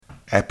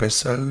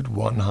Episode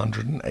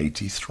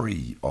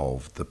 183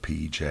 of the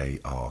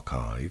PJ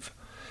Archive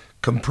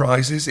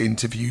comprises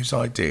interviews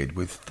I did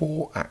with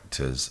 4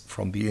 actors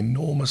from the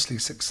enormously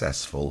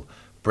successful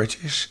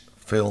British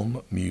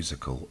film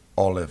musical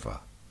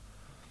Oliver.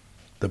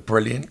 The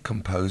brilliant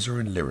composer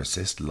and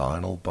lyricist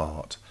Lionel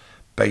Bart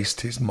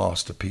based his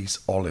masterpiece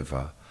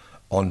Oliver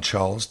on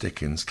Charles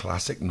Dickens'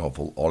 classic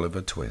novel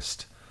Oliver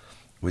Twist,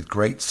 with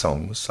great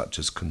songs such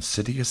as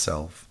Consider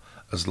Yourself,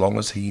 As Long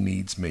as He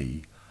Needs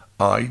Me,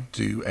 I'd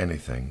Do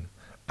Anything,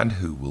 and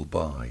Who Will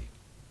Buy.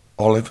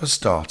 Oliver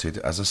started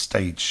as a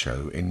stage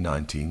show in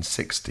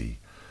 1960,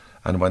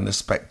 and when the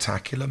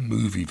spectacular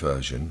movie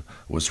version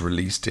was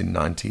released in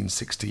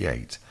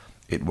 1968,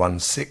 it won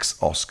 6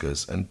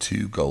 Oscars and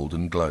 2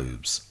 Golden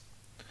Globes.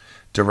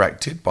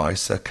 Directed by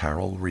Sir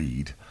Carol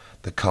Reed,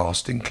 the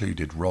cast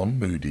included Ron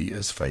Moody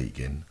as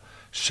Fagin,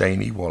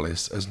 Shani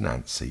Wallis as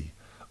Nancy,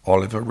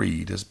 Oliver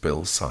Reed as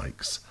Bill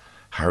Sykes,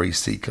 Harry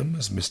Seacombe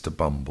as Mr.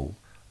 Bumble,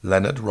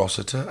 Leonard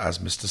Rossiter as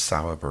Mr.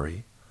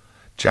 Sowerberry,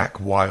 Jack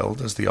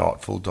Wilde as the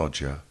Artful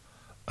Dodger,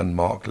 and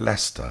Mark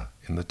Lester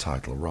in the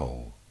title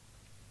role.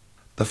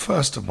 The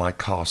first of my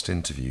cast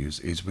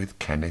interviews is with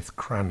Kenneth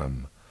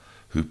Cranham,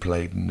 who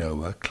played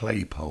Noah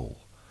Claypole,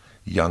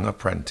 young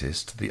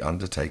apprentice to the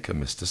undertaker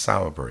Mr.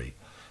 Sowerberry,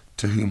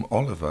 to whom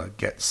Oliver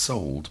gets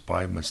sold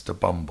by Mr.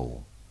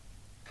 Bumble.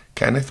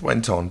 Kenneth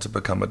went on to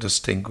become a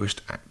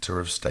distinguished actor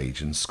of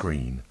stage and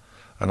screen,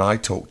 and I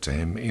talked to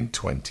him in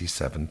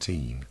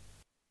 2017.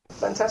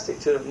 Fantastic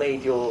to have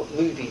made your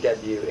movie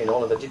debut in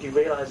Oliver. Did you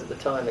realise at the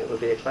time it would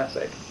be a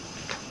classic?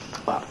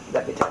 Well,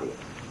 let me tell you,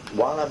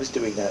 while I was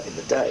doing that in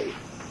the day,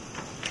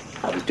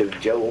 I was doing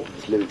Joe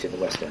Alton's Lute in the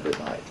West End at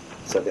night.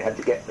 So they had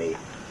to get me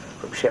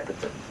from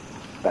Shepperton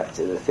back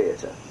to the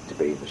theatre to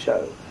be in the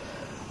show.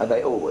 And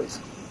they always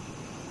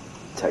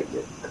take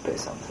the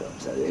piss on film.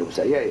 So they will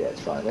say, yeah,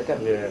 it's fine. They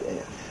don't you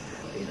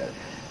know,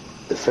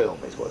 the film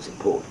is what's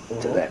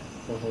important to them.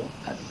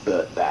 And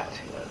Bert Batt,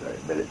 very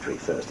military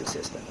first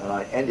assistant. And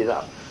I ended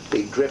up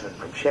being driven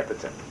from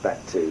Shepperton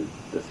back to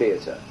the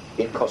theatre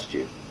in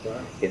costume,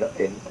 in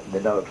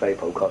the Noah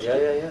Claypole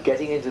costume,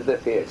 getting into the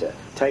theatre,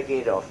 taking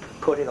it off,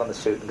 putting on the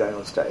suit and going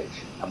on stage.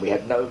 And we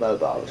had no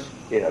mobiles,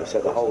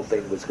 so the whole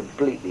thing was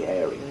completely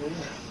hairy.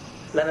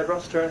 Leonard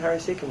Rossiter and Harry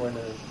Seacombe were in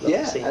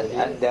the scene.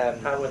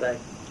 And how were they?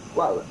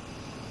 Well,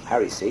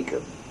 Harry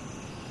Seacombe,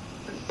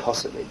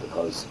 possibly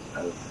because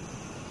of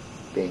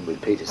being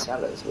with Peter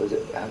Sellers,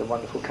 had a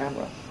wonderful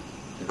camera,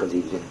 because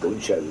he was in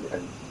Good Show,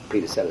 and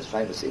Peter Sellers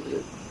famously was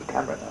a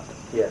camera nut.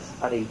 Yes.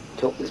 And he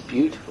took this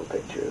beautiful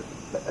picture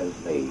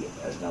of me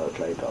as Noah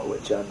Claypole,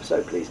 which I'm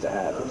so pleased to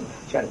have.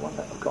 She only one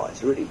that I've got.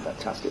 It's a really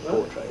fantastic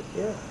portrait.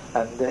 Yeah.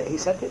 And he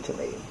sent it to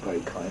me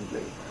very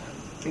kindly.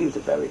 He was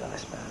a very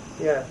nice man.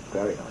 Yeah.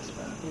 Very nice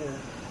man.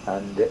 Yeah.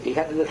 And he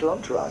had a little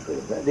entourage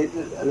with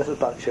him, a little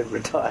bunch of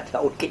retired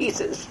old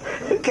geezers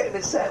who came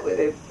and sat with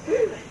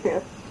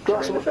him.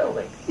 Glass of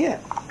filming? Yeah,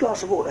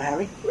 glass of water,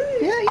 Harry.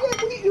 Really? Yeah,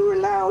 well, you're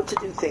allowed to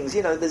do things.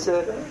 There's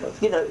a,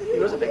 He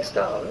was a big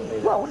star, wasn't he?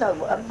 Well, no,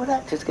 when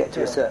actors get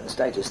to a certain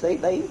status,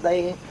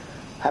 they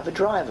have a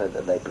driver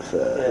that they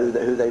prefer,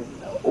 who they,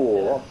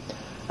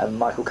 and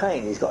Michael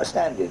Caine, he's got a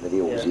stand-in that he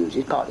always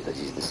uses, partly because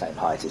he's the same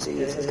height as he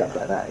is and stuff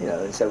like that,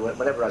 and so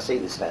whenever I see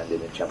the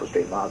stand-in in Chapel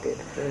Street Market,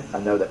 I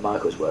know that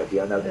Michael's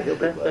working, I know that he'll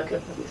be working,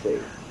 you see.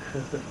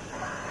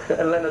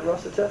 And Leonard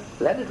Rossiter?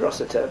 Leonard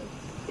Rossiter,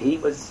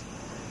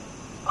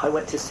 I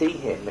went to see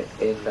him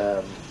in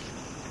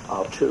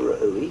our tour at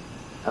Uwe.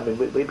 I mean,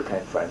 we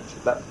became friends,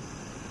 but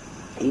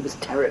he was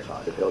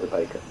terrified of Hilda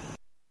Baker.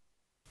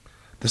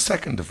 The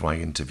second of my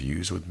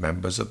interviews with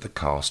members of the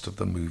cast of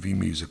the movie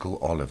musical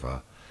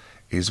Oliver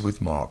is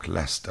with Mark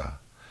Lester,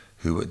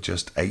 who at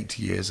just 8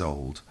 years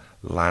old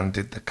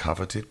landed the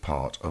coveted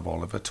part of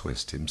Oliver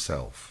Twist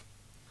himself.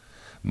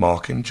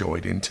 Mark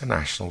enjoyed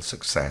international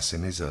success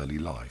in his early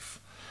life,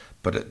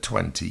 but at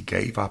 20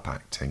 gave up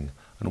acting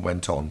and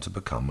went on to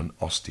become an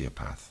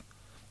osteopath.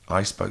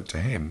 I spoke to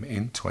him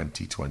in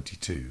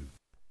 2022.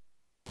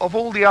 Of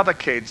all the other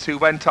kids who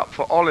went up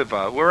for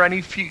Oliver, were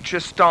any future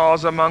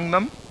stars among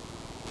them?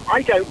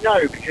 I don't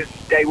know, because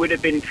they would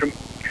have been from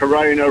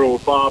Corona or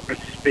Barbara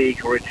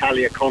Speak or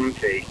Italia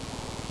Conti.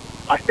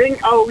 I think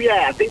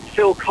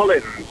Phil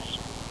Collins,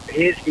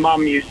 his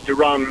mum used to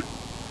run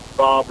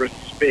Barbara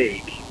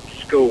Speak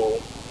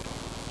school.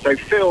 So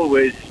Phil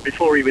was,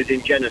 before he was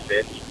in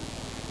Genesis,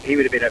 he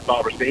would have been at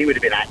Barbara Speak, he would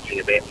have been acting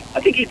a bit.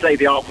 I think he played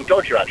the Artful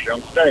Dodger actually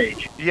on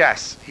stage.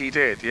 Yes, he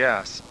did,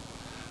 yes.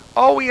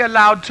 Are we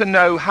allowed to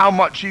know how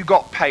much you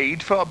got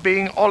paid for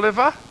being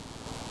Oliver?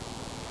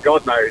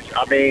 God knows.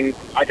 I mean,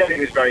 I don't think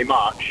it was very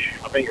much.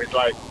 I think it was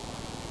like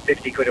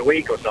 50 quid a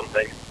week or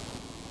something.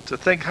 To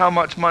think how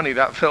much money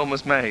that film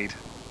has made.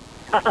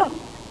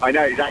 I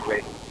know,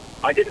 exactly.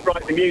 I didn't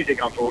write the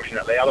music,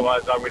 unfortunately,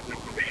 otherwise I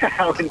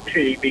wouldn't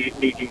be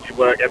needing to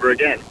work ever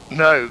again.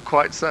 No,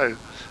 quite so.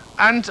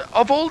 And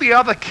of all the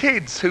other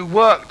kids who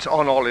worked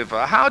on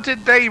Oliver, how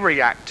did they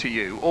react to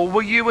you? Or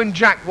were you and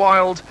Jack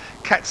Wilde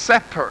kept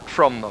separate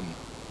from them?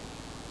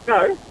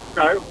 No,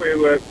 we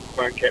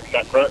weren't kept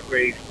separate.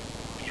 We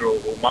are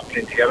all mucked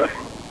in together.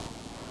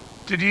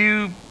 Did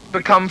you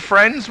become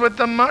friends with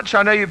them much?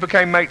 I know you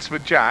became mates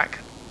with Jack.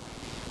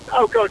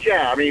 Oh God,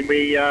 yeah. I mean,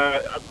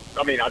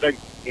 I don't,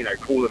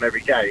 call them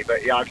every day,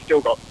 but yeah, I've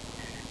still got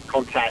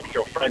contacts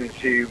or friends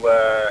who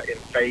were in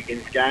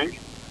Fagin's gang,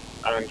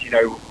 and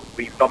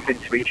we bump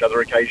into each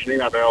other occasionally.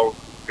 Have a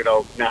good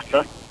old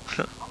natter.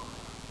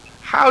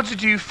 How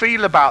did you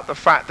feel about the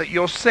fact that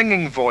your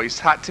singing voice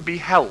had to be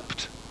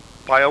helped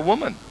by a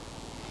woman?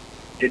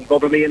 Didn't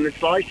bother me in the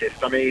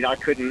slightest. I mean, I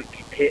couldn't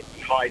hit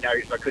high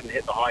notes. I couldn't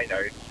hit the high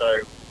notes, so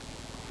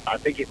I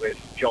think it was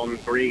John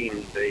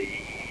Green, the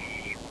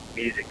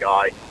music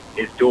guy,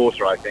 his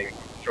daughter, I think,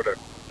 sort of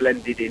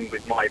blended in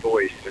with my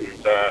voice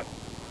and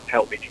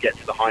helped me to get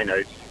to the high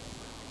notes.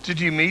 Did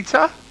you meet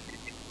her?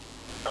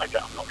 I'm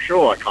not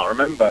sure. I can't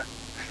remember.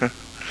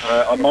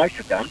 I might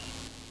have done.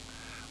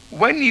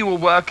 When you were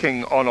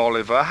working on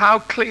Oliver, how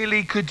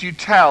clearly could you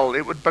tell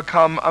it would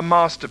become a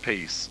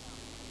masterpiece?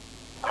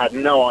 I had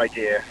no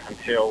idea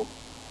until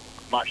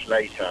much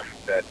later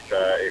that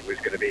it was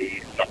going to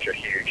be such a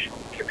huge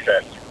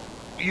success.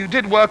 You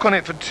did work on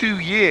it for 2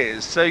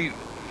 years, so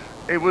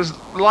it was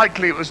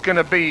likely it was going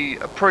to be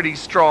a pretty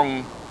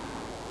strong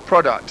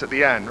product at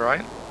the end,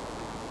 right?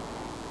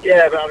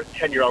 Yeah, but I was a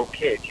 10-year-old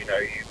kid, you're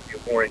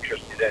more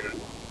interested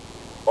in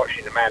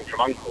watching The Man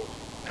from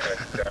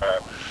U.N.C.L.E.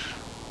 and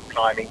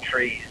climbing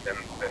trees than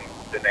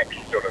the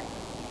next sort of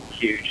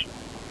huge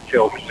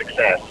film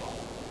success.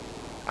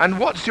 And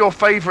what's your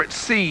favourite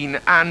scene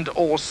and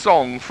or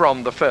song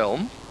from the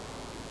film?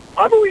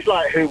 I've always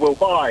liked Who Will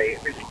Buy.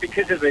 It was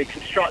because of the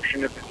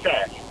construction of the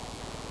set,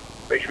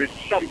 which was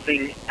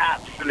something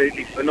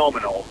absolutely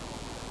phenomenal.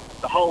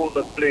 The whole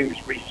of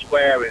Bloomsbury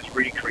Square was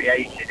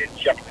recreated in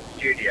Shepperton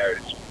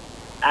Studios,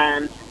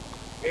 and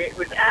it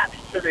was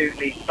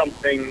absolutely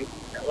something,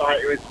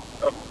 like, it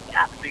was an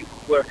absolute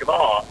work of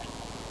art.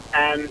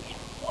 And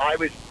I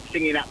was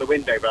singing out the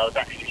window, but I was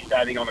actually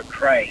standing on a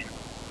crane.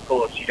 Of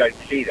course, you don't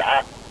see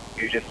that.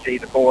 You just see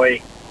the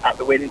boy at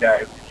the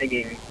window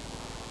singing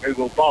Who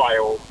Will Buy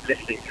or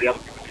listening to the other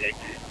people sing.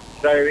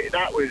 So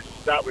that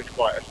was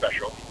quite a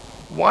special.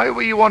 Why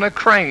were you on a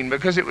crane?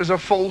 Because it was a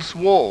false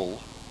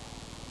wall?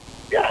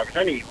 Yeah,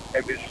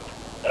 it was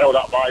held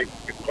up by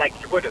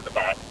planks of wood at the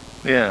back.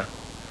 Yeah.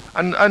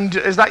 And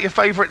is that your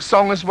favourite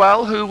song as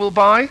well, Who Will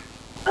Buy?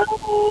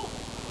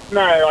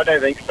 No, I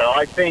don't think so.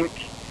 I think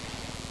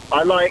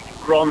I like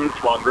Ron's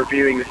one,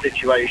 Reviewing the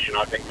Situation.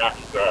 I think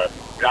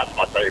that's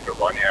my favourite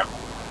one, yeah.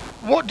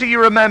 What do you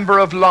remember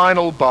of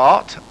Lionel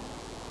Bart?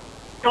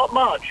 Not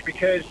much,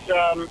 because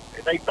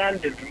they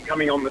banned him from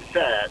coming on the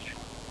set.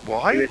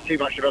 Why? He was too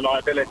much of a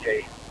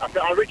liability.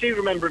 I do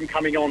remember him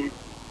coming on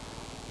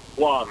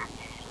once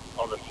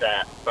on the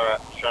set,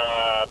 but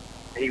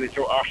he was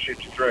sort of ushered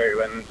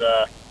through, and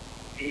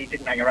he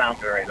didn't hang around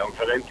very long,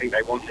 so I don't think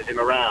they wanted him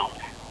around.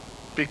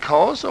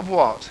 Because of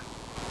what?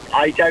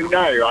 I don't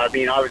know. I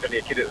mean, I was only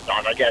a kid at the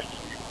time. I guess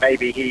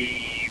maybe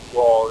he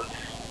was...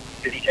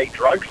 Did he take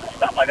drugs and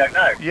stuff? I don't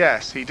know.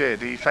 Yes, he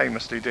did. He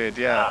famously did,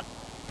 yeah.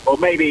 Or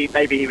maybe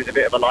he was a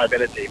bit of a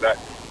liability, but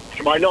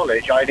to my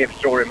knowledge, I only ever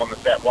saw him on the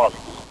set once.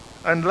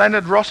 And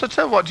Leonard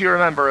Rossiter, what do you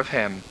remember of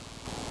him?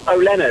 Oh,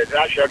 Leonard.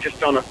 Actually, I've just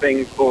done a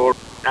thing for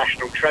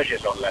National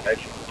Treasures on Leonard,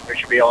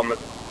 which will be on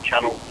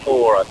Channel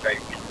 4, I think.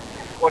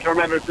 What do I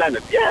remember of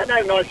Leonard? Yeah, no,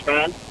 nice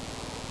man.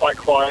 Quite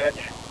quiet,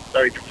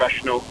 very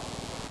professional.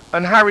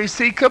 And Harry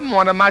Seacombe,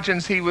 one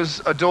imagines he was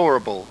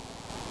adorable.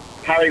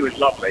 Harry was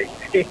lovely.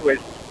 He was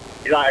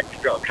like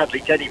a cuddly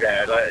teddy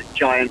bear, like a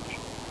giant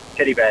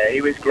teddy bear.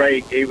 He was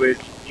great. He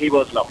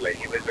was lovely.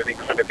 He was an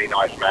incredibly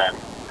nice man.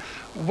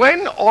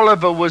 When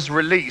Oliver was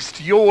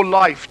released, your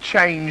life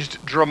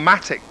changed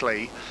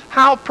dramatically.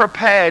 How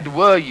prepared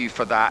were you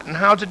for that, and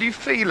how did you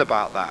feel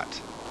about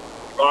that?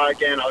 Well,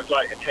 again, I was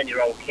like a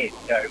 10-year-old kid,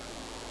 so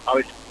I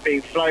was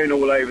being flown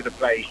all over the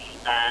place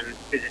and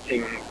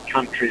visiting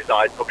countries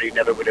I probably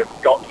never would have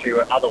got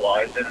to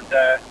otherwise, and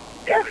yeah,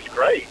 it was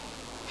great.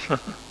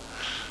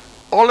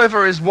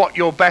 Oliver is what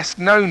you're best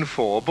known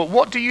for, but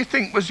what do you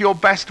think was your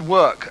best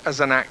work as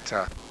an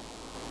actor?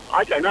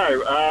 I don't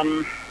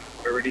know.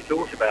 Never really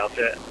thought about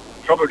it.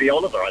 Probably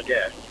Oliver, I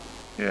guess.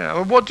 Yeah,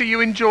 well, what do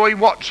you enjoy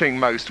watching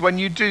most when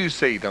you do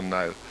see them,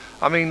 though?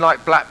 I mean,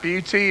 like Black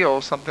Beauty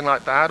or something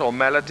like that, or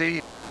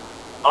Melody?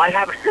 I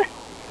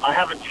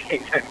haven't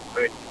seen them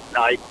for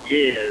like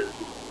years.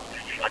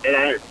 I don't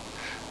know.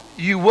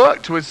 You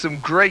worked with some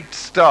great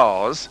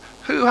stars.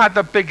 Who had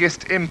the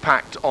biggest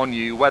impact on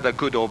you, whether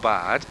good or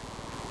bad?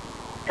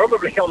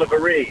 Probably Oliver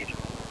Reed.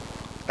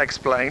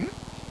 Explain.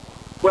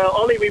 Well,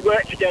 Ollie, we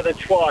worked together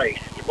twice.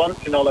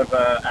 Once in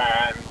Oliver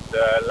and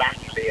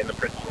latterly in The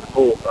Prince and the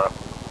Pauper.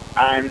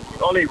 And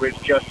Ollie was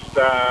just,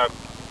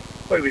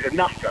 he was a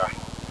nutter.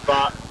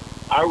 But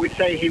I would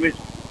say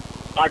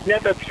I've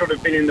never sort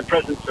of been in the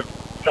presence of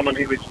someone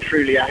who was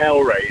truly a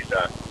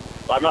hellraiser.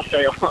 But I must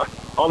say,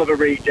 Oliver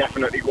Reed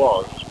definitely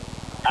was.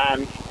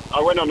 And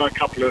I went on a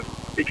couple of,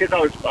 because I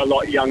was a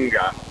lot younger,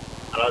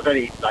 and I was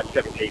only like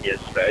 17 years,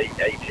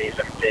 18,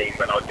 17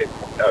 when I was in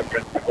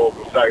Prince and the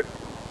Pauper. So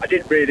I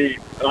don't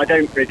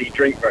really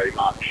drink very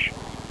much.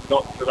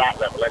 not to that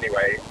level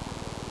anyway.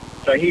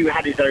 So he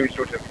had his own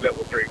sort of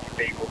little group of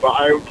people, but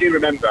I do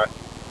remember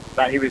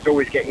that he was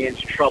always getting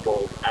into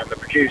trouble, and the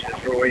producers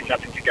were always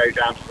having to go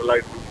down to the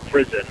local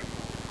prison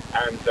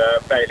and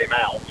bail him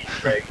out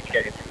to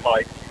get into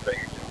fights and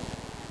things.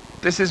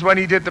 This is when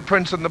he did The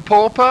Prince and the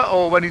Pauper,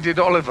 or when he did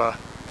Oliver?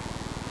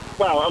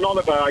 Well, on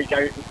Oliver, I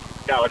don't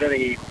think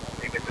he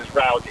was as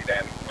rowdy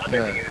then. I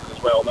don't think he was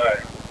as well known.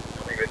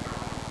 I think it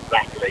was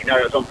latterly. No,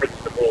 it was on Prince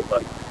and the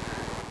Pauper.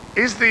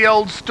 Is the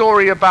old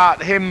story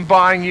about him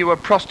buying you a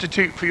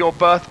prostitute for your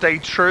birthday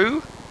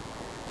true?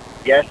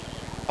 Yes,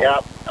 yeah.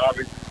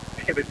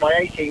 It was my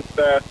 18th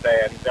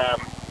birthday, and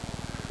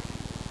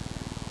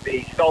the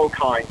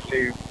Solkind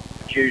who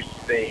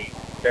produced the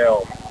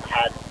film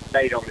had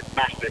made on this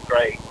massive,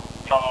 great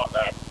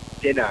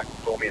dinner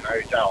for me in the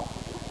hotel.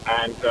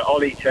 And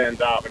Ollie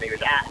turned up, and he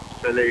was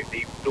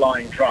absolutely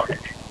blind drunk.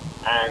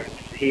 And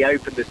he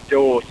opened the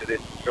door to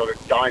this sort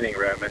of dining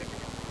room, and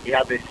he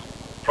had this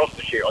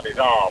prostitute on his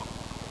arm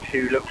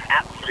who looked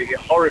absolutely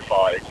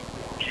horrified.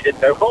 She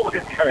didn't know what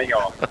was going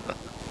on.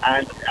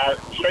 And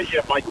strangely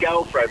enough, my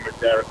girlfriend was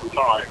there at the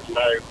time,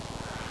 so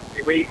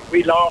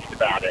we laughed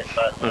about it,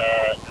 but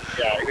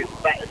yeah, it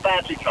was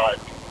badly timed.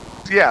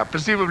 Yeah,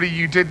 presumably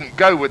you didn't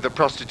go with the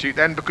prostitute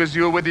then because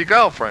you were with your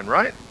girlfriend,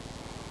 right?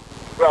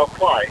 Well,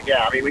 quite,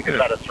 yeah. I mean, we could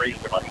have had a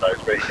threesome, I suppose,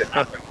 but it didn't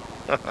happen.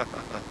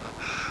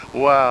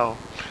 Wow.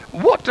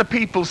 What do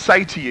people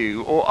say to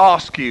you or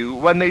ask you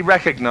when they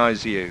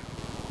recognise you?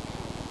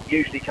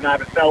 Usually, can I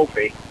have a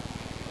selfie?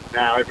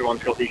 Now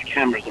everyone's got these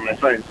cameras on their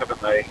phones,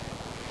 haven't they?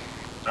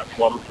 That's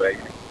one thing.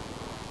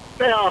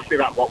 They ask me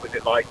about what was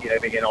it like,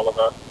 being in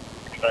Oliver,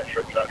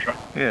 etc., etc.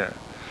 Yeah.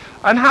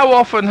 And how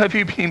often have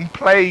you been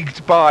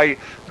plagued by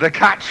the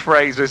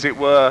catchphrase, as it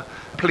were,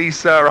 "Please,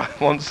 sir, I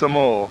want some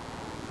more"?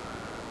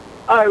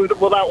 Oh,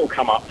 well, that will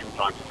come up from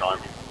time to time.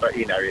 But,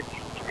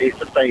 it's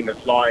a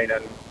famous line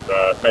and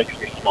makes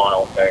me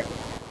smile, so.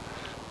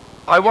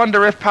 I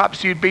wonder if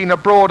perhaps you'd been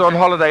abroad on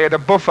holiday at a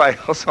buffet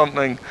or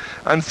something,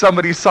 and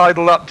somebody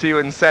sidled up to you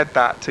and said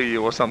that to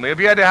you or something. Have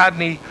you ever had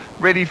any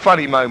really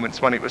funny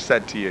moments when it was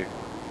said to you?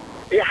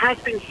 It has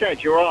been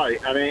said, you're right.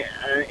 I mean,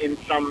 in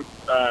some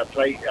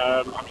place,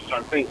 I'm just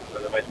trying to think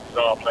of the most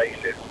bizarre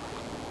places.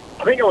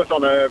 I think I was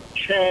on a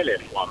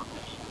chairlift once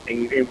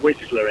in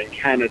Whistler in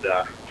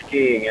Canada,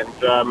 skiing, and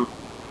I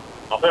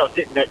think I was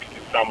sitting next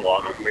to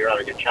someone and we were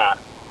having a chat,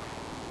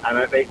 and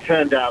it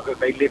turned out that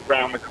they lived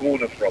round the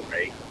corner from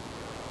me.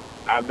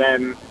 And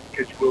then,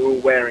 because we're all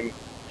wearing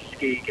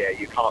ski gear,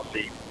 you can't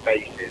see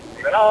faces.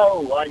 He went,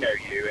 "Oh, I know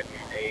you." And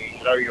he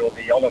said, "Oh, you're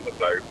the Oliver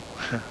bloke."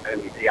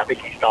 And I think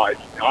he started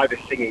either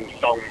singing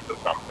songs or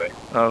something.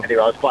 Oh.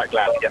 Anyway, I was quite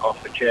glad to get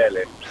off the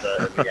chairlift.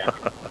 Yeah.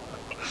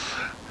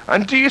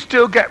 And do you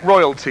still get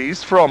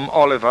royalties from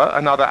Oliver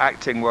and other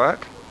acting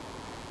work?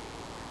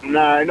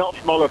 No, not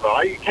from Oliver.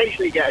 I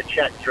occasionally get a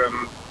cheque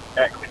from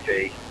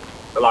Equity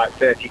for like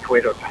 30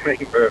 quid or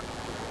something for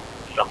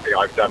something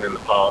I've done in the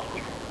past.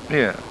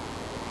 Yeah.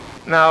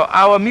 Now,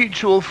 our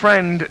mutual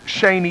friend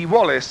Shani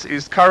Wallace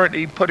is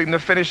currently putting the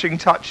finishing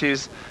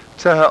touches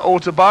to her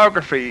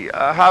autobiography.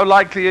 How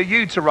likely are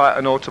you to write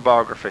an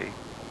autobiography?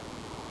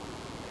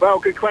 Well,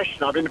 good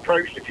question. I've been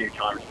approached a few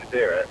times to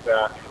do it,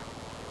 but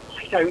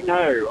I don't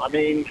know. I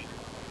mean,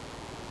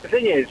 the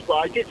thing is,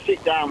 I did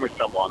sit down with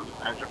someone,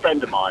 and it's a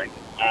friend of mine,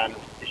 and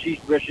she's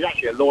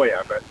actually a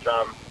lawyer, but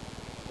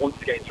wants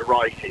to get into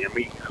writing,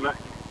 and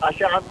I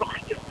said, I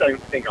just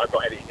don't think I've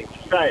got anything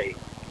to say.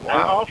 Wow.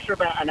 And after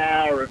about an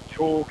hour of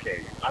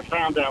talking, I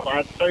found out I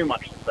had so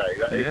much to say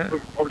that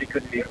it probably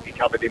couldn't even be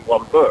covered in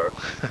one book.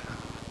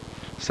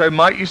 So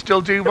might you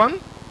still do one?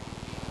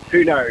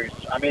 Who knows?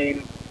 I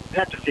mean, I'd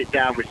have to sit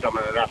down with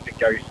someone and have to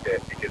ghost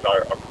it, because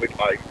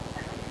I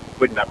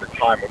wouldn't have the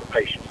time or the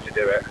patience to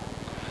do it.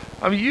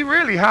 I mean, you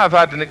really have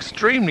had an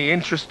extremely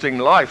interesting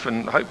life,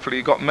 and hopefully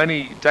you've got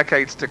many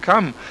decades to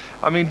come.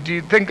 I mean, do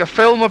you think a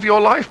film of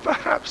your life,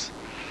 perhaps?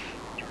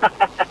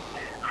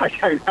 I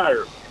don't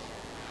know.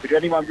 Would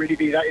anyone really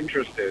be that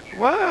interested?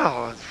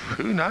 Well,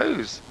 who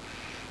knows?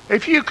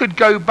 If you could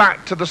go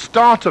back to the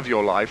start of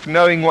your life,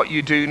 knowing what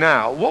you do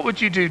now, what would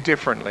you do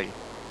differently?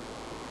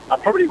 I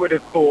probably would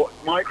have bought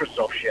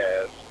Microsoft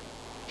shares.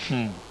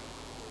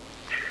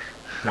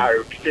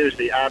 No,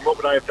 seriously, what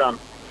would I have done?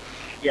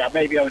 Yeah,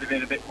 maybe I would have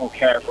been a bit more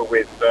careful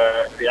with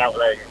the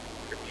outlaying,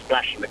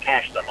 splashing the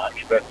cash so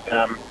much, but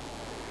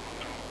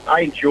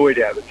I enjoyed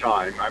it at the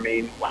time. I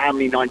mean, how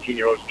many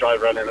 19-year-olds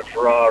drive around in a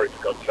Ferrari,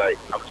 for God's sake?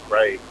 That was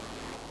great.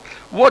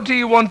 What do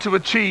you want to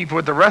achieve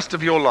with the rest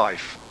of your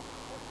life?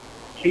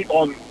 Keep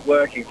on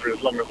working for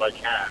as long as I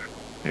can.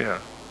 Yeah.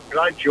 And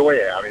I enjoy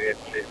it. I mean,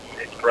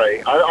 it's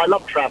great. I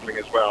love travelling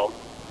as well.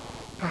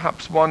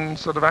 Perhaps one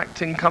sort of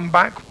acting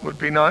comeback would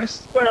be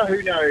nice? Well,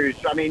 who knows?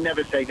 I mean,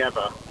 never say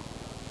never.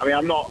 I mean,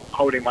 I'm not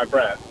holding my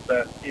breath,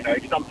 but,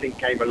 if something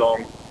came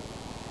along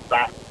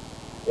that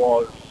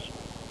was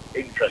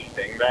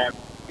interesting, then,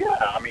 yeah,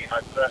 I mean,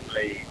 I'd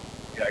certainly,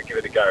 give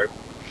it a go.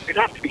 It'd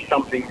have to be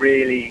something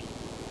really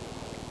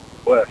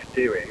worth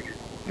doing.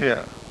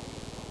 Yeah.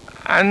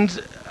 And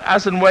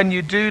as and when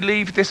you do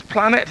leave this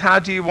planet, how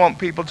do you want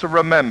people to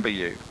remember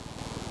you?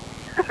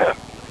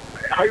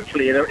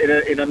 Hopefully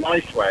in a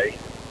nice way,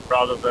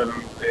 rather than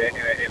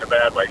in a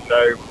bad way.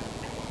 So,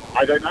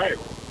 I don't know.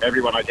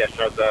 Everyone, I guess,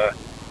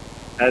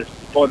 has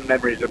fond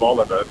memories of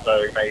Oliver,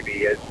 so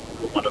maybe as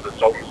one of the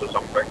songs or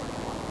something.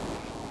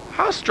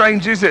 How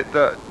strange is it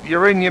that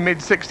you're in your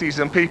mid-60s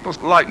and people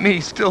like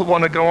me still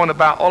want to go on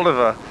about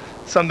Oliver,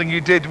 something you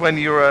did when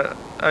you were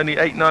only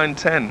 8, 9,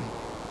 10?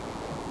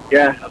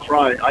 Yeah, that's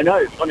right. I know,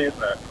 it's funny,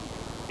 isn't it?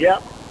 Yeah.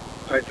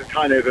 It's a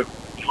kind of a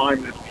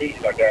timeless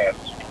piece, I guess.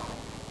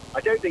 I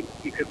don't think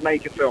you could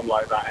make a film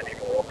like that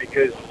anymore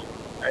because,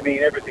 I mean,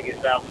 everything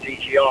is now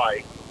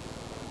CGI.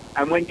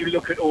 And when you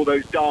look at all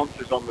those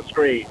dancers on the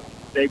screen,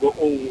 they were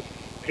all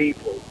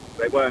people.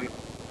 They weren't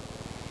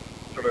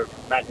sort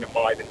of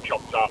magnified and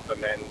chopped up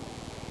and then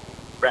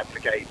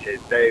replicated.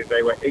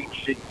 They were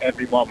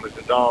everyone was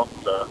a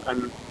dancer,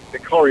 and the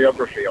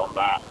choreography on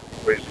that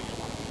was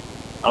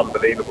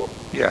unbelievable.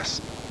 Yes.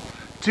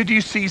 Did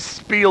you see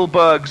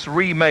Spielberg's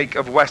remake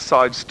of West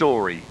Side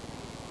Story?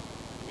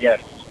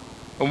 Yes.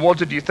 And what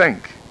did you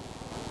think?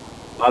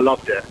 I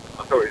loved it.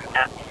 I thought it was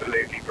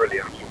absolutely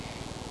brilliant.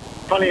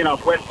 Funny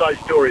enough, West Side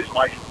Story is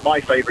my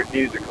favourite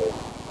musical.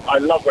 I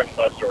love West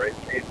Side Story.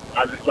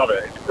 I just love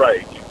it. It's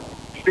great.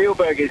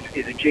 Spielberg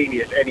is a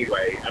genius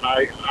anyway, and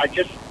I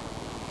just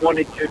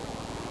wanted to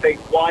think,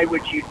 why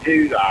would you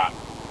do that?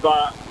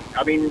 But,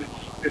 I mean,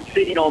 the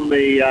scene on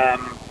the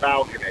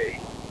balcony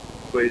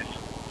was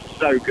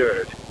so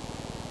good.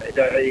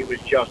 It was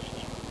just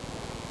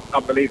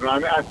unbelievable. I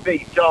mean, I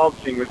think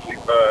dancing was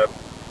superb.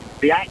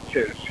 The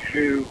actors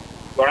who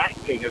were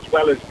acting as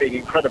well as being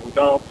incredible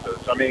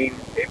dancers, I mean,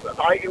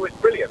 it was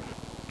brilliant.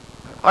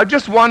 I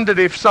just wondered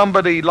if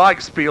somebody like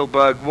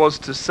Spielberg was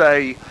to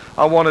say,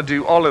 I want to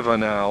do Oliver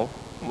now,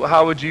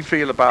 how would you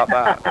feel about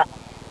that?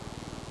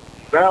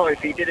 Well, if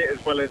he did it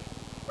as well as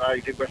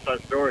he did West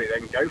Side Story,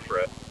 then go for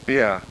it.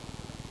 Yeah.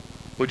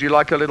 Would you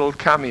like a little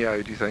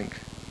cameo, do you think?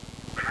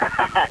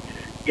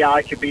 Yeah,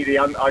 I could be the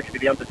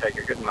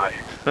Undertaker, couldn't I?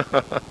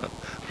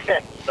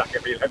 Yes, that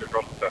could be Leonard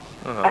Roster.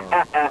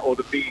 Or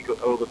the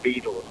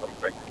Beatle or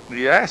something.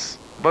 Yes,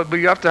 but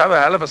you have to have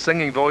a hell of a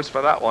singing voice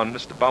for that one,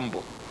 Mr.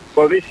 Bumble.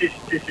 Well, this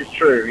is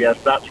true,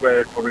 yes, that's where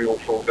it probably all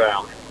fall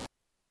down.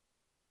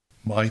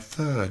 My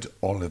third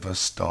Oliver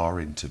Star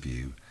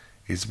interview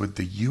is with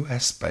the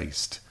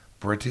US-based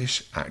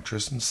British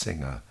actress and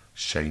singer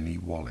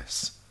Shani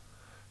Wallis,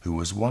 who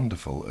was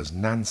wonderful as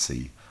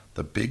Nancy,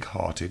 the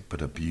big-hearted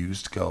but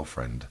abused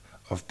girlfriend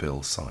of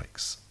Bill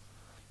Sikes.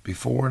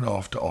 Before and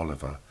after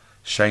Oliver,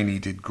 Shani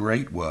did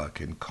great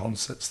work in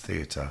concerts,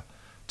 theatre,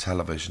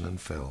 television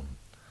and film.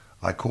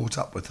 I caught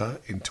up with her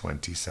in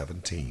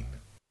 2017.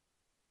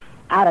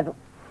 Out of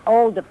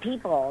all the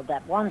people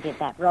that wanted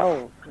that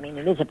role, I mean,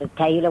 Elizabeth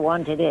Taylor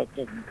wanted it,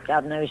 and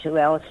God knows who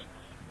else,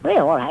 we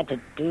all had to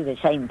do the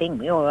same thing.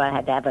 We all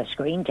had to have a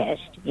screen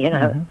test, you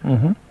know.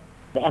 Mm-hmm.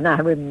 And I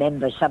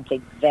remember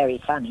something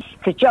very funny,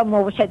 because John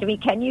Moore said to me,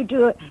 can you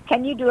do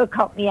a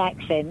Cockney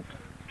accent?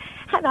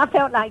 And I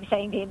felt like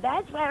saying to him,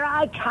 that's where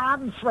I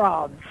come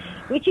from,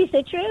 which is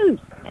the truth.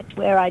 That's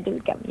where I do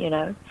come, you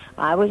know.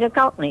 I was a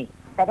Cockney.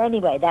 But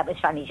anyway, that was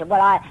funny. He said,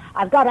 well,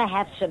 I've got to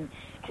have some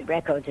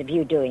records of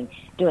you doing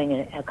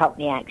a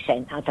Cockney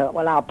accent. I thought,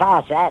 well, I'll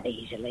pass that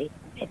easily.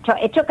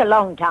 It took a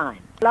long time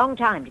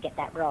to get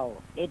that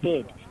role. It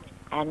did.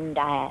 And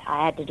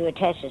I had to do a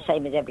test the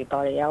same as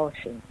everybody else.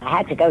 And I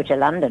had to go to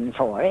London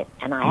for it,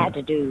 and I had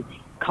to do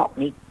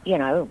Cockney, you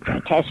know, a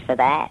test for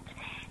that.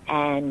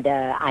 And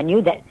I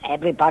knew that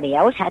everybody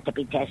else had to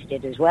be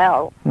tested as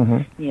well,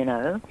 you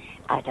know.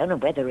 I don't know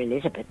whether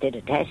Elizabeth did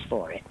a test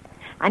for it.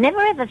 I never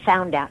ever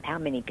found out how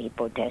many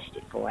people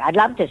tested for it. I'd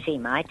love to see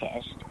my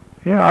test.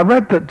 Yeah, I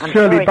read that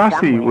Shirley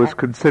Bassey was somewhere.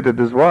 Considered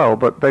as well,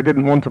 but they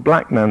didn't want a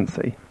black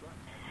Nancy.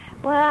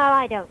 Well,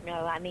 I don't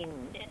know. I mean,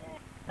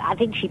 I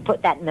think she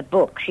put that in the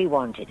book. She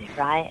wanted it,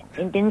 right?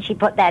 And didn't she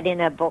put that in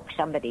her book?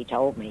 Somebody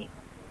told me.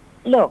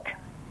 Look,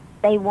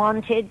 they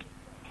wanted,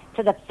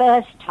 for the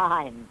first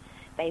time,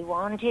 they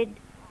wanted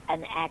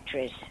an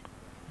actress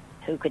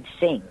who could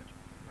sing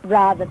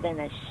rather than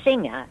a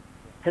singer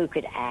who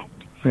could act.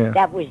 Yeah.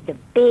 That was the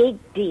big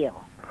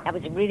deal. That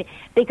was really,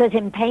 because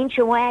in Paint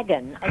Your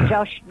Wagon,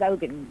 Josh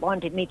Logan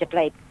wanted me to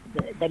play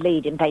the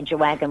lead in Paint Your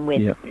Wagon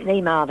with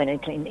Lee Marvin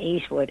and Clint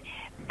Eastwood,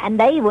 and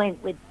they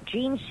went with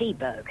Gene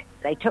Seberg.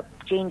 They took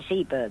Gene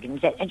Seberg and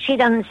said, and she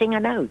doesn't sing a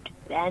note,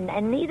 and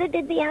neither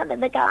did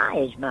the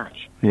guys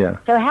much. Yeah.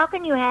 So how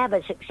can you have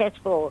a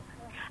successful?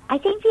 I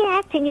think the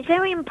acting is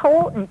very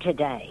important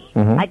today.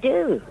 I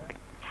do.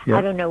 Yeah.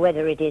 I don't know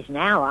whether it is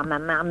now.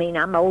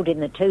 I'm old in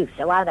the tooth,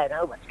 so I don't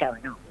know what's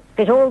going on.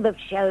 Because all the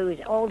shows,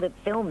 all the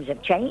films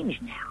have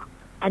changed now.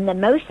 And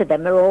most of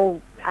them are all,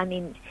 I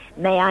mean,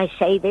 may I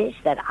say this,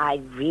 that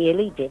I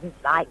really didn't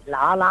like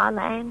La La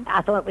Land?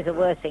 I thought it was the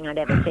worst thing I'd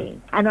ever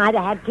seen. And I'd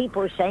had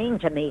people saying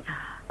to me,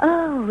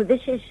 oh,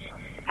 this is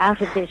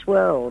out of this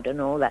world and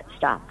all that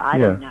stuff. I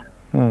don't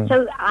know.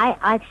 So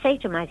I'd say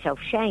to myself,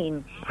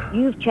 Shane,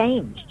 you've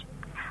changed.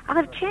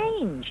 I've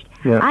changed.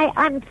 Yeah.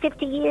 I'm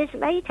 50 years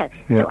later,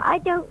 Yeah. so I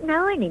don't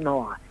know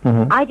anymore.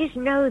 Mm-hmm. I just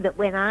know that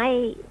when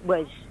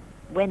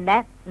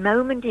that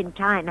moment in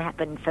time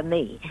happened for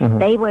me, Mm-hmm.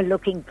 they were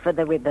looking for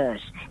the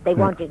reverse. They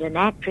wanted an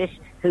actress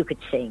who could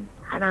sing,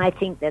 and I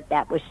think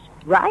that was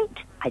right.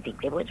 I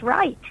think it was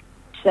right.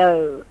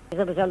 So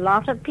there was a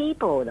lot of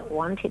people that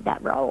wanted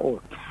that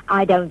role.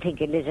 I don't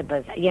think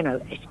Elizabeth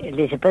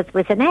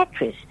was an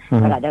actress,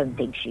 but I don't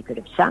think she could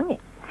have sung it.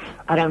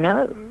 I don't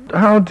know.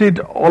 How did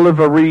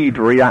Oliver Reed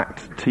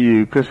react to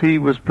you? Because he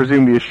was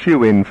presumably a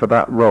shoo-in for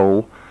that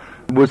role.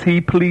 Was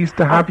he pleased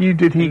to have you?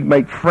 Did he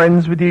make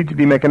friends with you? Did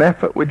he make an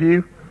effort with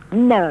you?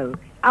 No.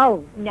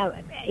 Oh, no.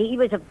 He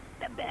was a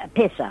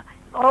pisser.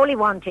 All he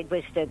wanted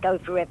was to go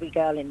through every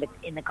girl in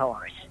the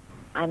chorus.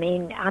 I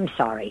mean, I'm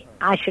sorry.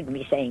 I shouldn't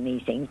be saying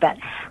these things, but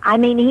I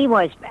mean, he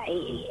wasn't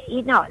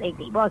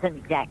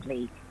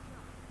exactly.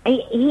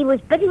 He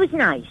was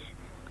nice.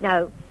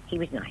 No, he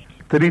was nice.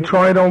 Did he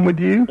try it on with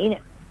you?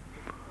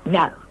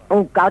 No.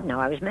 Oh God,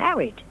 no. I was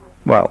married.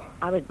 Well,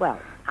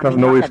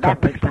 Doesn't always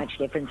that makes much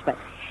difference, but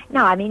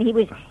no. I mean, he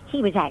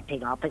was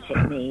acting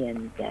opposite me,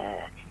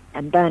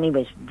 and Bernie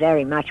was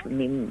very much.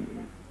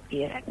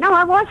 No,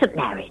 I wasn't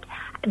married.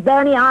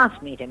 Bernie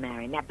asked me to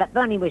marry him, but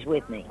Bernie was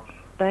with me.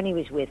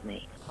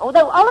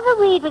 Although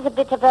Oliver Reed was a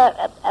bit of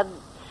a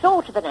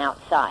sort of an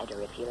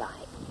outsider, if you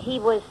like. He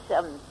was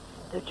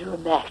the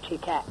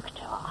dramatic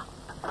actor.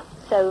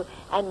 So,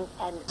 and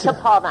Sir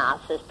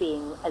Parnassus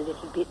being a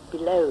little bit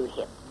below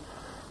him.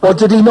 Well,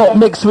 did he not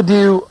mix with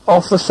you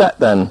off the set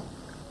then?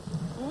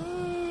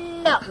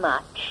 Not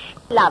much.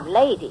 Loved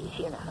ladies,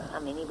 you know. I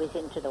mean, he was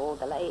into all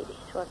the ladies,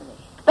 wasn't he?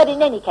 But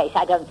in any case,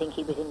 I don't think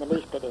he was in the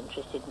least bit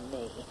interested in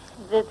me.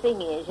 The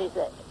thing is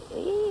that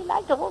he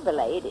liked all the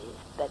ladies,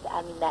 but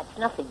I mean, that's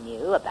nothing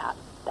new about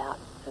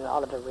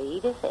Oliver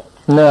Reed, is it?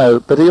 No,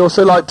 but he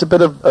also liked a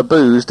bit of a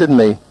booze, didn't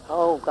he?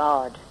 Oh,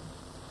 God.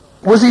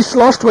 Was he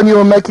sloshed when you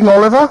were making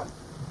Oliver?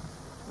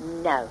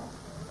 No.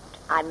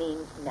 I mean,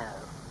 no.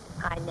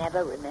 I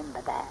never remember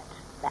that.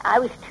 I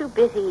was too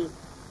busy,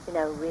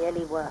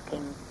 really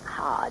working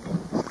hard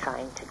and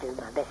trying to do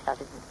my best. I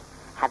didn't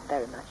have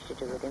very much to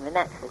do with him, and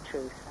that's the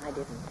truth. I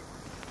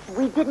didn't.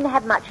 We didn't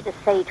have much to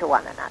say to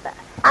one another.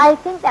 I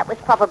think that was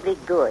probably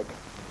good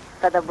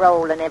for the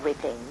role and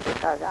everything,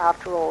 because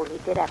after all, he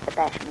did have to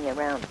bash me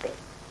around a bit.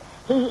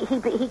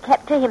 He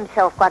kept to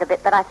himself quite a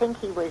bit, but I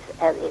think it was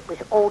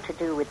all to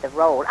do with the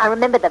role. I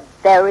remember the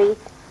very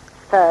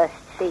first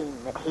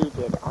scene that he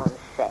did on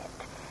set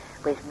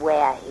was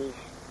where he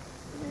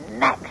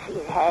smacks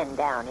his hand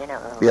down, and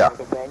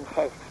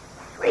says,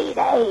 3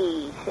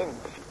 days since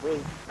we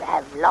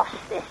have lost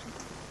this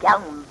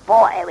young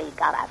boy, we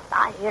got to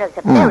find, it's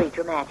a very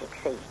dramatic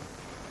scene.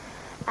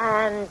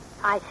 And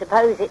I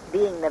suppose it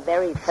being the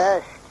very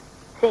first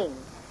thing,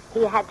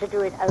 he had to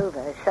do it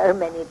over so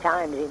many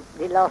times,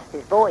 he lost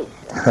his voice,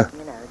 that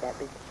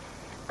was,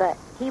 but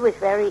he was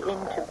very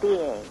into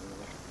being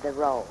the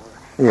role,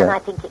 and I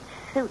think it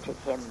suited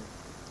him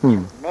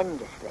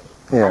tremendously.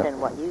 Yeah. I don't know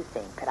what you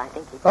think, but I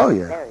think he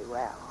did very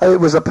well. It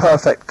was a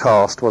perfect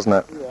cast, wasn't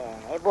it?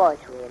 Yeah, it was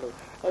really.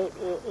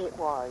 It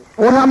was.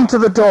 What happened to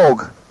the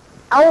dog?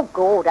 Oh,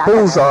 God.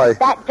 Bullseye.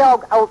 That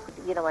dog,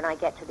 when I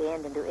get to the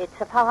end and do, it's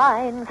a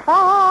fine,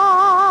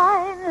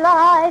 fine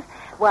life.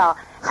 Well,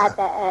 at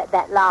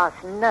that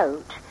last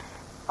note,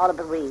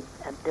 Oliver Reed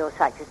and Bill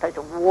Sykes is supposed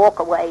to walk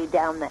away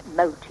down that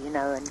moat,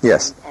 and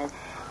yes.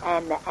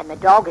 And the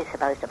dog is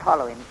supposed to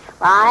follow him.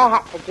 Well, I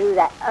had to do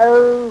that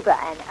over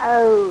and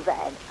over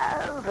and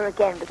over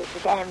again because the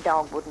damn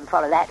dog wouldn't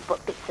follow that.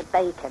 Put bits of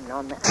bacon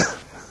on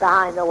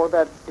behind all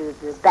the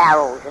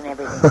barrels and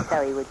everything,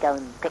 so he would go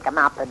and pick them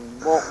up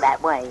and walk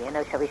that way,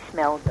 so he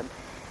smelled them.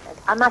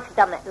 I must have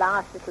done that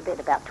last little bit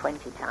about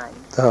 20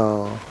 times.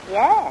 Oh.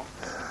 Yeah.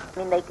 I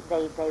mean,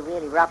 they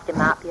really roughed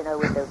him up,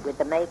 with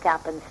the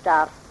makeup and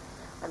stuff.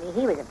 I mean,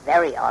 he was a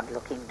very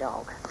odd-looking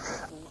dog.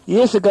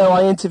 Years ago,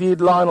 I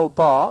interviewed Lionel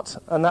Bart,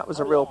 and that was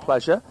a real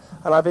pleasure.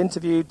 And I've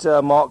interviewed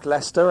Mark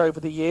Lester over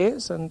the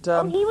years. And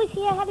he was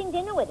here having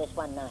dinner with us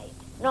one night,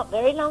 not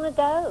very long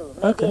ago,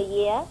 maybe a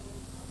year.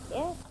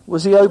 Yeah.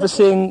 Was he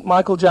overseeing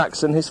Michael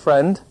Jackson, his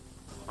friend?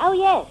 Oh,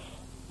 yes.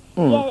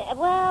 Yeah,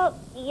 well,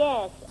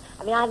 yes.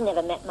 I mean, I've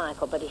never met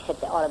Michael, but he said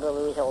that Oliver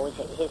was always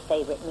his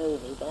favourite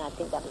movie, and I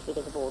think that was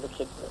because of all the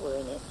kids that were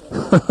in it.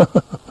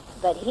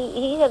 But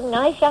he's a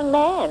nice young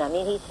man. I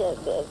mean, he's a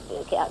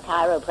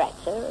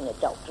chiropractor and a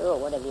doctor or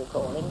whatever you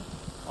call him.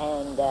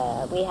 And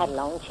we had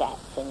long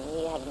chats, and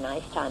we had a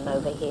nice time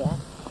over here.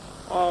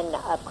 And,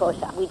 of course,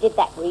 we did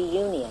that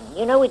reunion.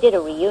 We did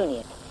a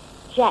reunion.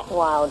 Jack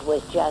Wilde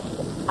was just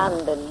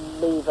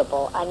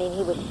unbelievable. I mean,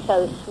 he was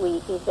so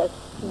sweet. He's a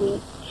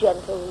sweet,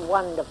 gentle,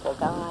 wonderful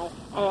guy.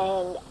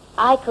 And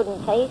I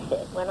couldn't face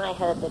it. When I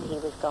heard that he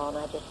was gone,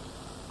 I just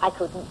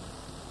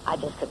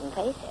couldn't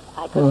face it.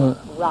 I couldn't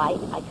write.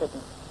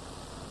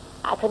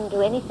 I couldn't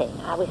do anything.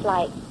 I was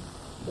like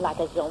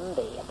a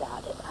zombie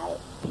about it.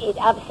 It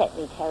upset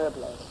me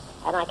terribly.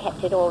 And I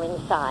kept it all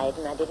inside,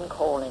 and I didn't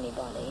call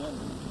anybody.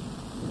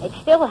 And it's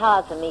still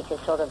hard for me to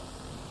sort of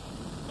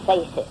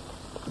face it,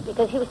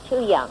 because he was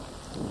too young.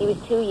 He was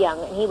too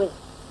young, and he was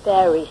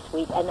very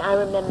sweet. And I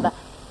remember,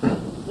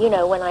 you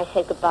know, when I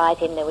said goodbye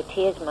to him, there were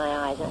tears in my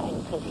eyes,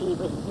 because he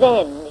was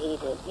then, he'd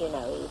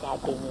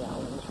had been the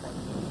Owensman.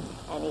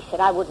 And he said,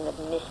 I wouldn't have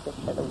missed this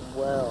for the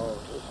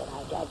world. He said,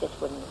 I just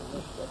wouldn't have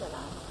missed it.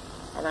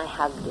 And I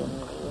hugged him,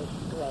 and he was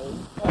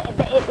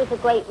great. It was a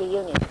great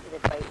reunion. It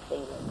was a great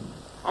feeling.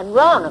 And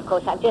Ron, of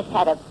course,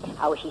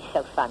 oh, he's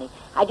so funny.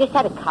 I just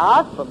had a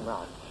card from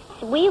Ron.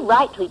 So we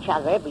write to each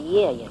other every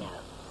year, you know.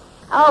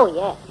 Oh,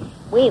 yes.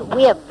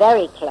 We are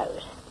very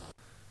close.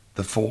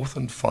 The fourth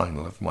and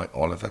final of my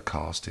Oliver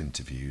Cast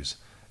interviews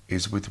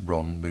is with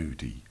Ron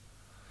Moody,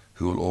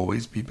 who will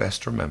always be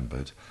best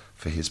remembered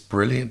for his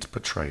brilliant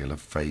portrayal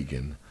of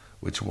Fagin,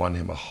 which won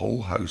him a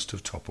whole host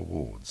of top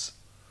awards.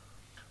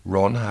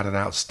 Ron had an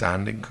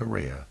outstanding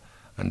career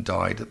and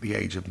died at the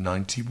age of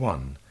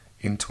 91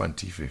 in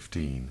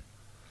 2015.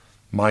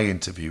 My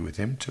interview with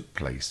him took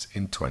place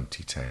in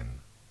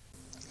 2010.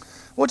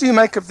 What do you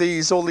make of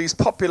all these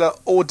popular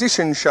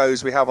audition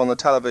shows we have on the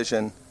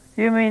television?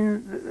 You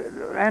mean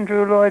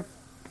Andrew Lloyd?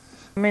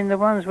 I mean the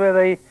ones where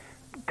they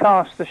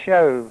cast the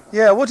show?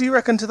 Yeah, what do you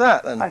reckon to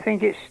that then? I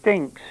think it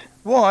stinks.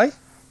 Why?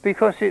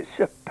 Because it's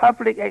a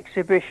public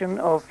exhibition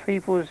of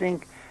people's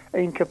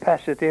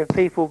incapacity, of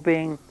people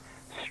being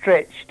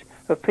stretched,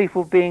 of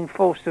people being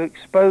forced to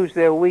expose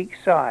their weak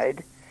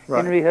side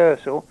in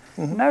rehearsal.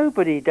 Mm-hmm.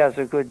 Nobody does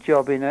a good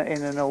job in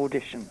an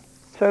audition.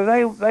 So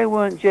they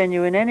weren't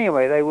genuine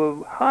anyway. They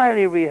were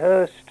highly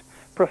rehearsed,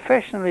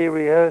 professionally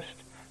rehearsed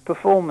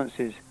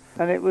performances.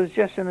 And it was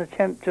just an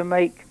attempt to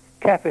make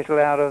capital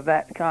out of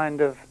that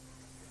kind of...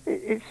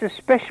 It's a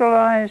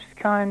specialised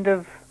kind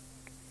of...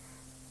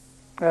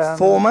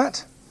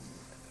 format?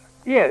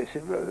 Yeah,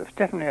 it's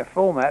definitely a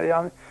format.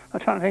 I'm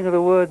trying to think of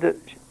the word that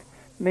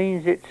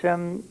means it's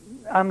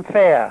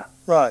unfair.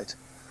 Right.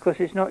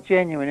 Because it's not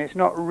genuine. It's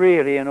not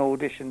really an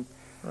audition.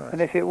 Right.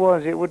 And if it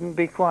was, it wouldn't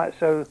be quite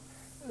so...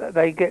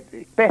 They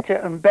get better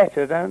and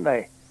better, don't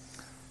they?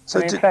 So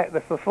and in fact,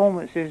 the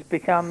performances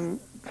become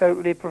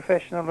totally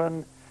professional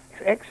and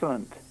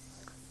excellent.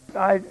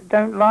 I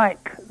don't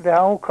like the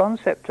whole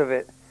concept of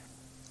it.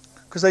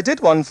 Because they did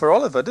one for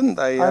Oliver, didn't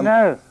they? I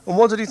know. And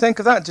what did you think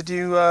of that? Did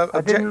you object?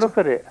 I didn't look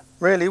at it.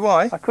 Really?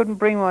 Why? I couldn't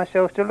bring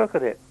myself to look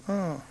at it.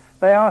 Oh.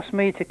 They asked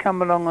me to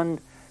come along and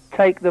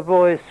take the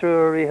boys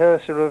through a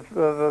rehearsal of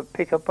a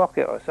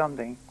pick-a-pocket or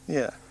something.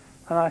 Yeah.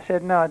 And I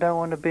said, no, I don't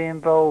want to be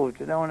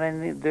involved. I don't want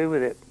anything to do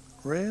with it.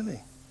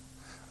 Really?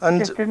 I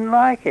just didn't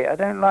like it. I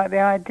don't like the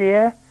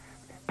idea.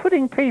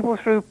 Putting people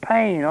through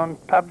pain on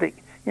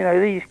public, you know,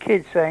 these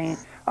kids saying,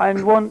 I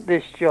want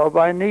this job,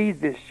 I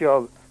need this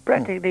job,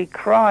 practically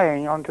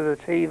crying onto the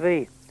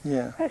TV.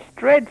 Yeah. That's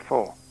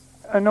dreadful.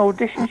 An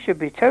audition should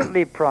be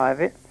totally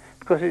private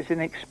because it's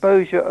an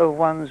exposure of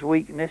one's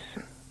weakness.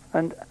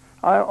 And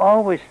I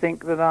always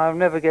think that I'll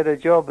never get a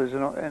job as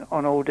an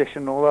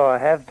audition, although I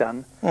have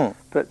done.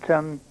 But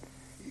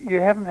you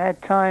haven't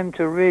had time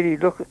to really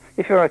look,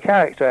 if you're a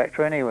character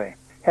actor anyway,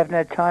 haven't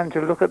had time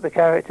to look at the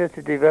character,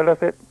 to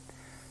develop it,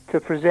 to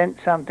present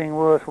something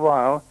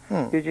worthwhile.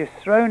 You're just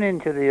thrown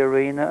into the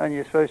arena and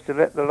you're supposed to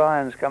let the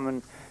lions come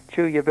and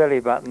chew your belly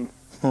button.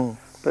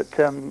 But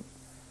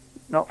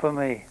not for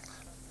me.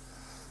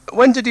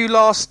 When did you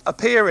last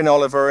appear in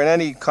Oliver in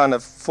any kind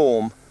of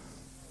form?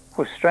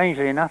 Well,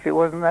 strangely enough, it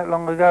wasn't that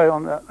long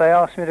ago. They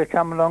asked me to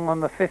come along on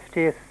the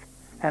 50th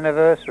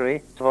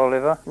anniversary of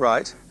Oliver.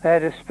 Right. They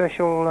had a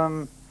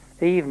special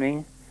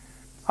evening.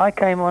 I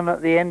came on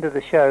at the end of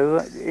the show,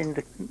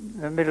 in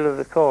the middle of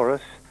the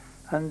chorus,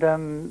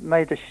 and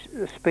made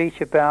a speech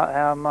about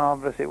how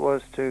marvellous it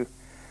was to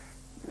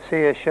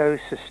see a show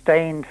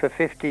sustained for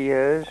 50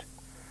 years.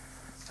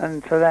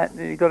 And for that,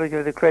 you've got to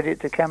give the credit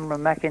to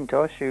Cameron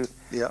Mackintosh,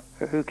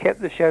 who kept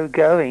the show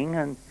going,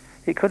 and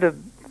it could have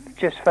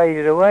just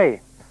faded away.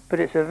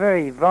 But it's a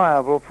very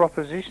viable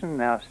proposition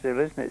now still,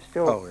 isn't it?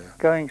 Still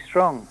going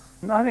strong.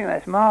 And I think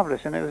that's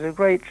marvellous, and it was a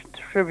great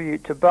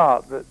tribute to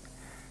Bart that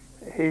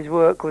his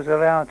work was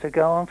allowed to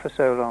go on for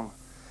so long.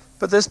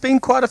 But there's been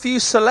quite a few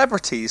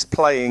celebrities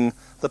playing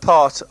the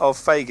part of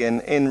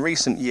Fagin in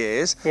recent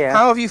years. Yeah.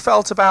 How have you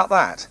felt about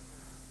that?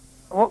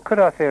 What could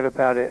I feel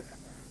about it?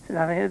 It's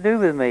nothing to do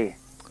with me.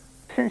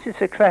 Since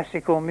it's a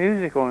classical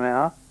musical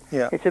now,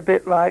 it's a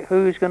bit like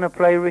who's going to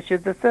play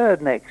Richard III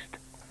next.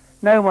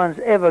 No one's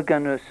ever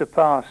going to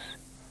surpass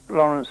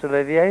Laurence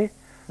Olivier,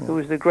 who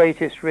was the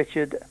greatest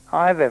Richard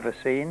I've ever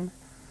seen.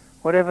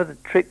 Whatever the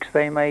tricks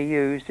they may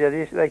use,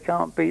 they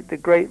can't beat the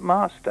great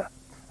master.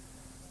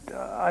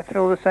 I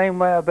feel the same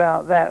way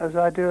about that as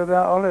I do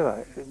about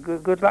Oliver.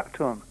 Good luck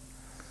to them.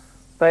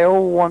 They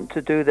all want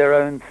to do their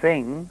own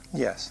thing.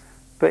 Yes.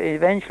 But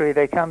eventually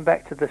they come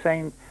back to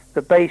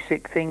the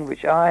basic thing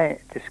which I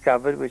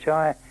discovered, which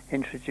I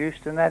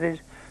introduced, and that is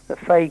that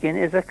Fagin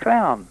is a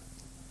clown.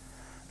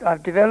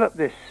 I've developed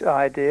this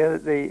idea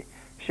that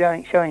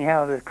showing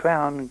how the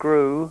clown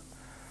grew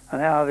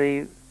and how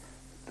the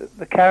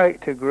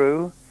character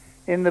grew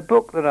in the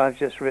book that I've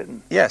just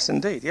written. Yes,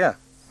 indeed, yeah.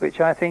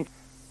 Which I think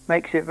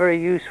makes it very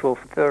useful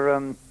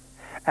for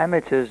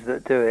amateurs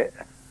that do it.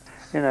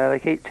 You know, they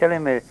keep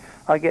telling me.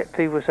 I get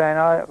people saying,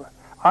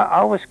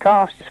 I was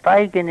cast as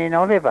Fagin in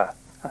Oliver.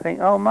 I think,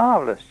 oh,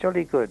 marvellous,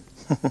 jolly good.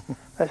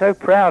 They're so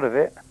proud of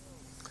it.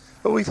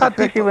 But we've had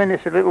Especially people... when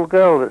it's a little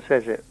girl that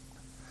says it.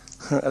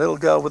 A little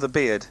girl with a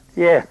beard.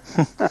 Yeah.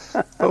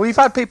 But we've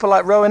had people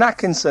like Rowan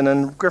Atkinson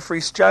and Griff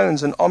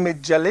Rhys-Jones and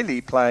Omid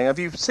Jalili playing. Have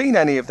you seen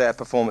any of their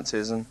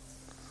performances? And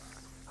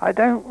I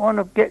don't want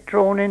to get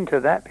drawn into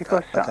that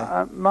because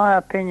my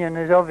opinion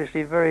is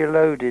obviously very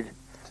loaded,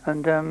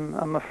 and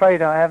I'm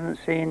afraid I haven't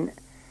seen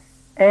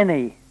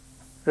any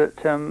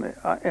that,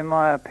 in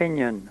my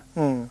opinion,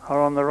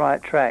 are on the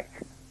right track.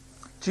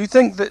 Do you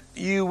think that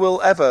you will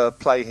ever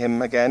play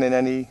him again in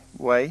any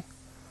way?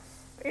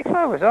 If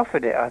I was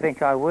offered it, I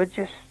think I would,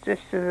 just as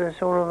a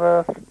sort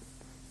of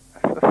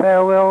a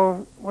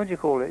farewell, what do you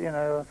call it, you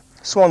know?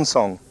 Swan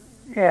song?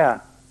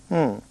 Yeah.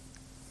 And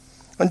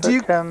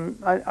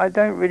I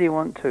don't really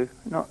want to,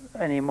 not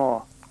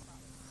anymore.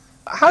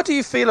 How do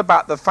you feel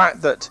about the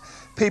fact that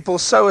people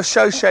so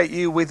associate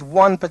you with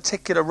one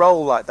particular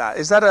role like that?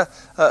 Is that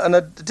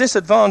a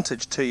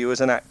disadvantage to you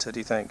as an actor, do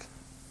you think?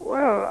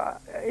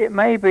 Well, it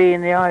may be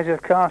in the eyes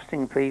of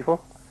casting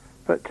people,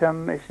 but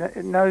it's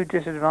no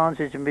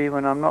disadvantage to me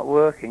when I'm not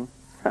working.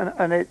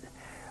 And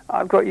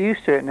I've got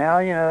used to it now.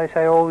 You know, they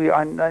say, oh,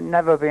 I'll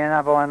never be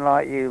another one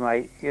like you,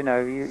 mate. You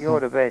know, you're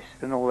the best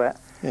and all that.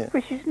 Yeah.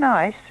 Which is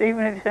nice,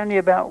 even if it's only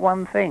about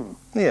one thing.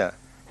 Yeah.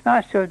 It's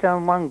nice to have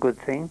done one good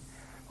thing,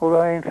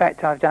 although in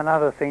fact I've done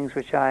other things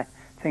which I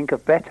think are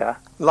better.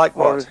 Like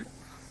what?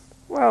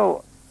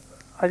 Well,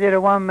 I did a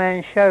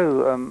one-man show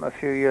a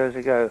few years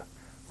ago,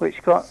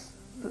 which got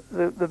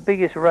the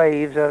biggest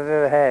raves I've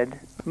ever had,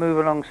 Move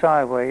Along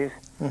Sideways,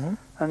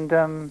 and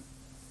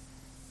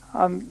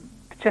I'm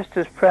just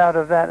as proud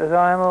of that as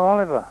I am of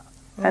Oliver.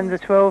 And The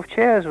 12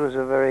 Chairs was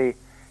a very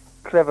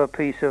clever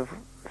piece of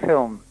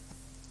film.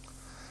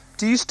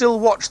 Do you still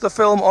watch the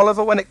film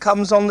Oliver when it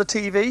comes on the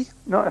TV?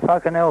 Not if I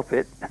can help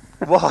it.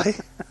 Why?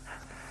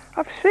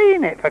 I've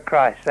seen it, for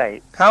Christ's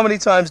sake. How many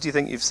times do you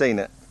think you've seen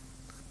it?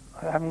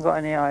 I haven't got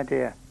any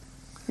idea.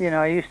 You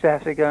know, I used to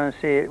have to go and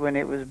see it when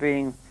it was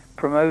being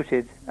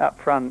promoted up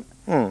front.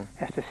 You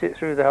have to sit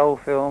through the whole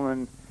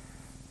film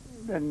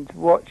and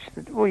watch.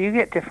 Well, you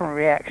get different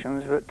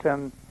reactions, but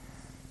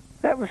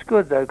that was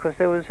good, though, because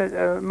there was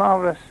a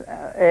marvellous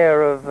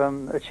air of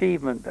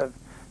achievement, of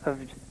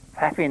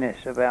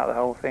happiness about the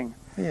whole thing.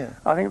 Yeah.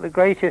 I think the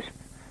greatest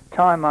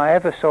time I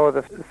ever saw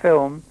the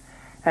film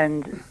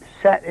and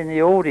sat in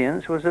the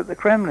audience was at the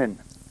Kremlin.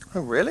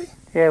 Oh, really?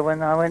 Yeah,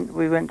 when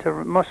we went to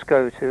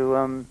Moscow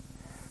to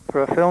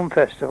for a film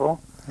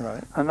festival.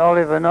 Right. And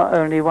Oliver not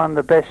only won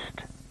the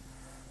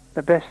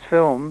best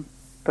film,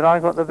 but I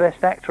got the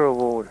best actor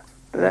award.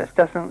 But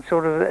that's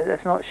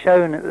not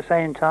shown at the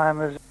same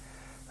time as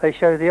they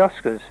show the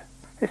Oscars.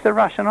 It's the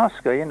Russian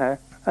Oscar, you know.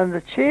 And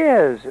the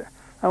cheers.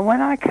 And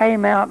when I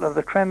came out of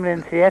the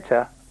Kremlin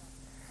Theatre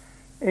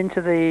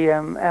into the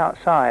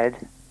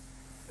outside,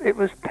 it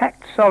was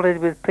packed solid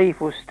with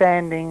people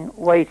standing,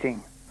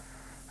 waiting.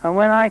 And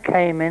when I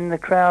came in, the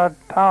crowd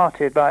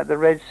parted like the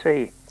Red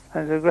Sea.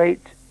 And a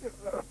great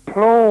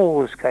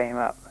applause came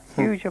up,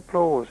 huge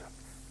applause.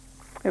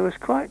 It was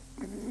quite,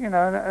 you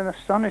know, an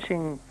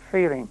astonishing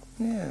feeling.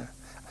 Yeah.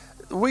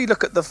 We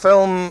look at the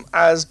film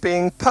as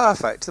being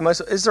perfect.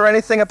 Is there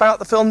anything about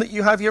the film that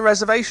you have your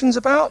reservations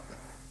about?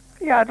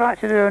 Yeah, I'd like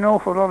to do an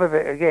awful lot of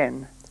it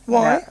again.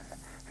 Why? Now,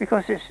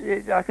 because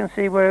I can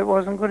see where it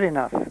wasn't good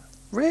enough.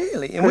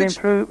 Really?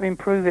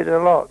 Improve it a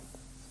lot.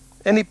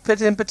 Any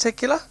bit in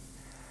particular?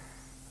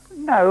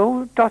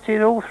 No,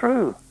 dotted all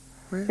through.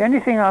 Really? The only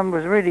thing I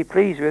was really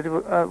pleased with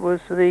was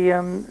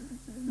the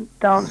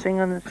dancing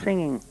and the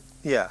singing.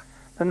 Yeah.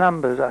 The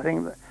numbers, I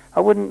think. I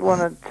wouldn't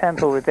want to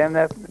tamper with them.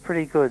 They're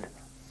pretty good.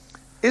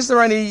 Is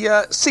there any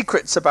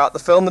secrets about the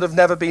film that have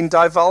never been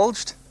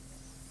divulged?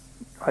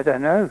 I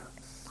don't know.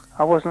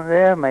 I wasn't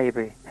there,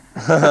 maybe.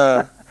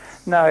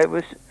 No, it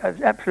was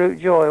an absolute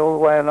joy all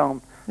the way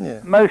along.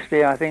 Yeah.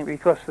 Mostly, I think,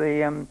 because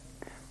a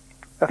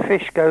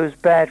fish goes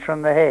bad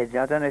from the head.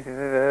 I don't know if you've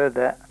ever heard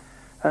that.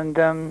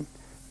 And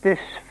this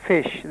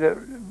fish that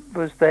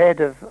was the head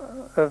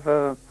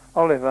of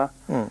Oliver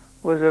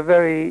was a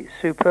very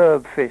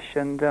superb fish.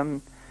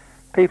 And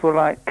people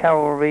like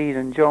Carol Reed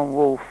and John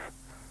Wolfe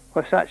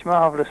were such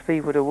marvellous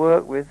people to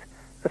work with.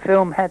 The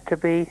film had to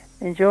be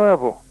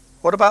enjoyable.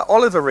 What about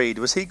Oliver Reed?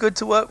 Was he good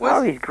to work with?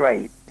 Oh, he's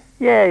great.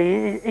 Yeah,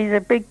 he's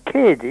a big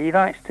kid. He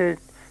likes to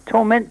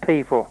torment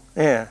people.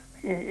 Yeah.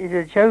 He's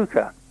a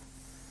joker.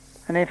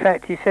 And in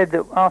fact, he said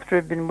that after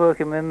he'd been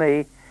working with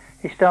me,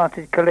 he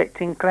started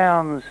collecting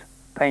clowns'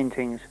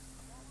 paintings.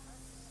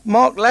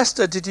 Mark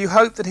Lester, did you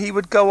hope that he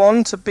would go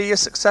on to be a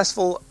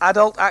successful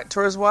adult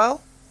actor as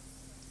well?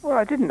 Well,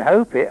 I didn't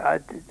hope it.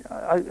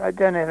 I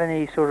don't have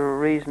any sort of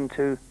reason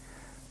to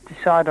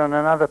decide on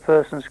another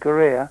person's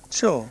career.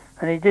 Sure.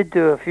 And he did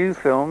do a few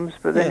films,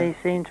 but then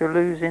he seemed to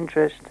lose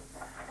interest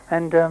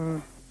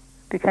and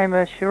became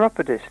a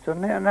chiropodist,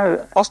 didn't he?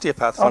 No,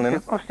 osteopath,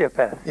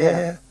 osteopath.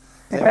 Yeah.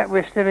 In fact,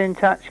 we're still in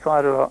touch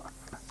quite a lot.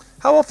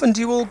 How often do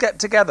you all get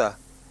together?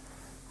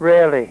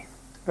 Rarely,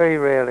 very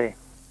rarely.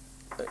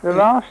 The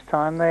last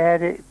time they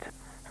had it,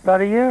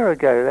 about a year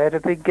ago, they had a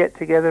big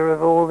get-together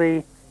of all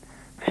the...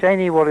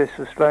 Shaney Wallace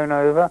was flown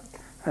over,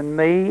 and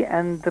me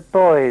and the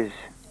boys.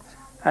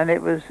 And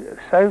it was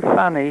so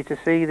funny to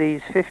see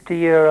these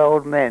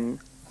 50-year-old men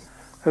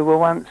who were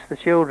once the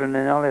children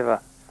in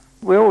Oliver.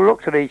 We all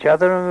looked at each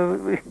other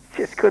and we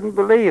just couldn't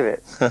believe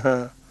it.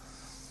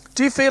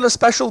 Do you feel a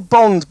special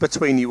bond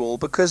between you all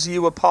because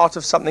you were part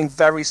of something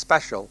very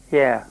special?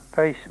 Yeah,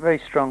 very, very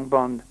strong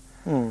bond.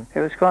 It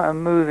was quite a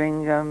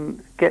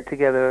moving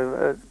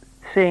get-together,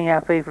 seeing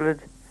how people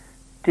had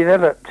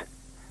developed.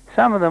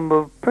 Some of them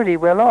were pretty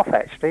well off,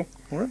 actually.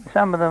 Really?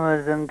 Some of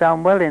them had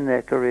done well in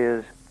their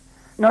careers.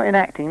 Not in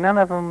acting. None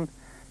of them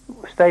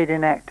stayed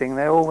in acting.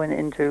 They all went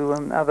into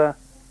other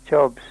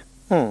jobs.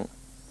 Do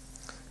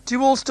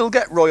you all still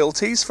get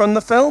royalties from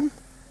the film?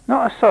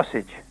 Not a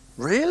sausage.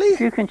 Really? If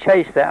you can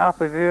chase that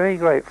up, I'd be very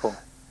grateful.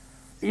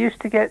 You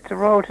used to get the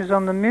royalties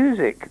on the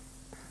music,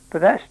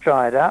 but that's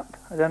dried up.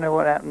 I don't know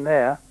what happened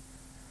there.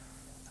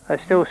 They're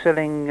still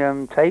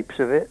selling tapes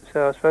of it,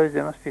 so I suppose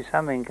there must be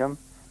some income.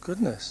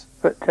 Goodness.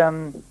 But,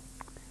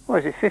 what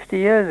is it, 50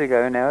 years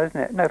ago now, isn't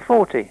it? No,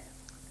 40.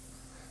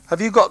 Have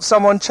you got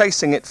someone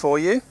chasing it for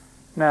you?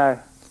 No.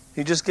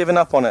 You just given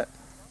up on it?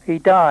 He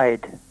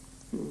died.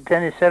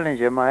 Dennis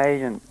Sellinger, my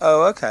agent.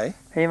 Oh, okay.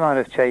 He might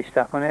have chased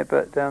up on it,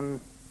 but,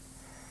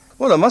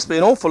 well, there must be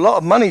an awful lot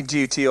of money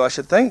due to you, I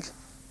should think.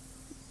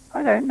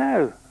 I don't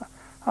know.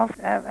 I'll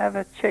have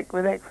a check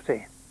with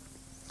Equity.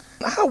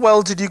 How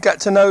well did you get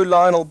to know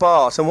Lionel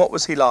Bart, and what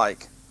was he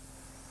like?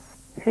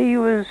 He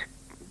was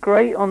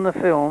great on the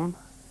film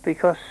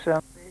because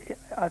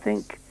I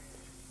think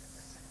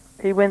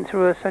he went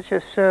through such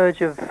a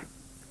surge of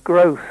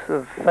growth,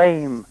 of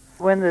fame.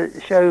 When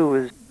the show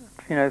was,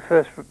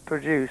 first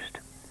produced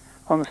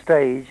on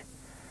stage,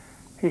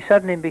 he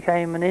suddenly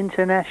became an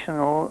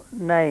international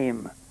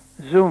name,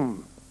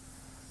 Zoom,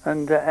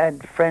 and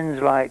had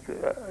friends like,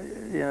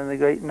 the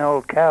great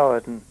Noel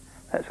Coward and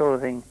that sort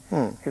of thing.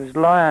 He was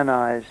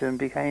lionised and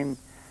became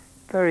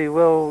very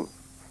well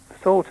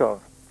thought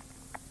of.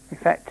 In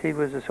fact, he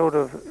was a sort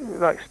of,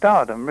 like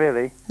stardom,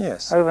 really.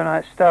 Yes.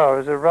 Overnight star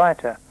as a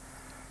writer.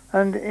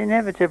 And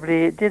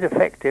inevitably it did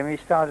affect him. He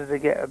started to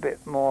get a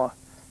bit more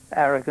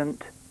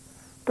arrogant,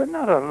 but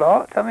not a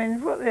lot. I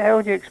mean, what the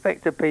hell do you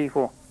expect of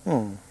people?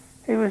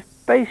 He was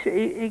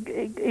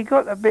basically, he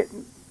got a bit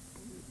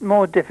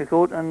more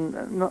difficult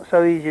and not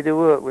so easy to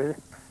work with.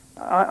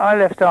 I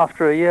left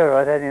after a year.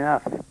 I'd had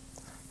enough.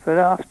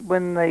 But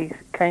when they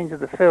came to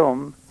the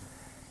film,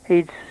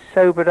 he'd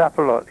sobered up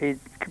a lot. He'd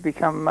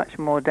become much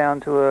more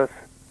down to earth.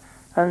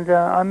 And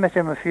I met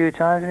him a few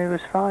times and he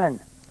was fine.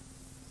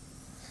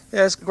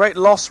 Yeah, it's a great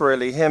loss,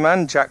 really, him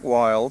and Jack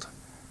Wilde.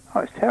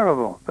 Oh, it's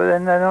terrible. But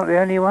then they're not the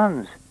only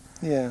ones.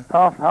 Yeah.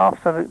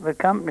 Half the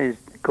company's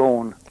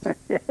gone.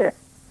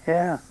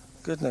 Yeah.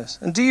 Goodness.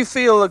 And do you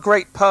feel a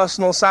great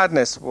personal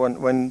sadness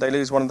when they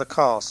lose one of the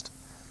cast?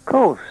 Of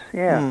course,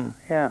 yeah,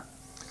 yeah.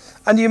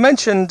 And you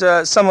mentioned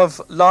some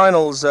of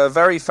Lionel's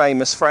very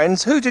famous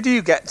friends. Who did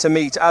you get to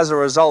meet as a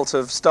result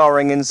of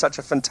starring in such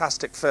a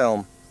fantastic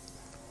film?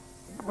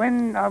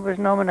 When I was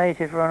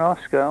nominated for an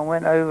Oscar and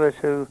went over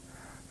to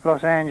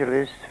Los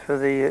Angeles for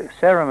the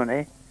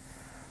ceremony,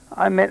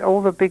 I met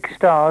all the big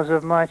stars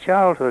of my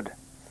childhood.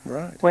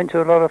 Right. Went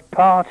to a lot of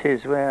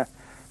parties where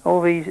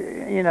all these,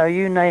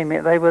 you name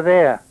it, they were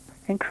there.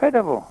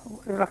 Incredible.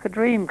 It was like a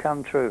dream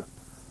come true.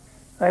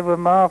 They were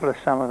marvellous,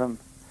 some of them.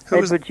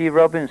 Edward G.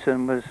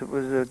 Robinson was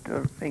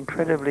an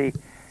incredibly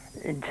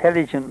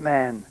intelligent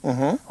man,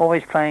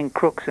 always playing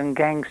crooks and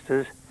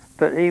gangsters,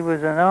 but he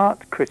was an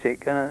art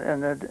critic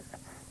and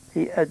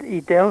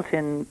he dealt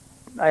in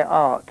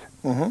art.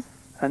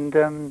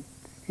 And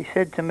he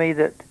said to me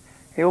that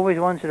he always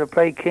wanted to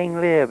play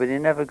King Lear, but he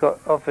never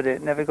got offered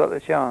it, never got the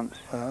chance.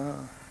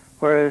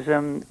 Whereas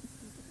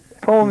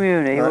Paul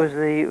Muni was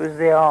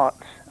the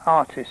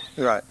artist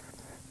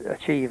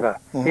achiever.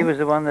 He was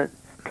the one that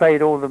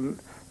played all the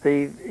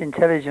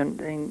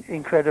intelligent,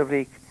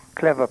 incredibly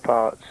clever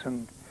parts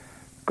and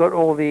got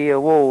all the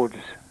awards.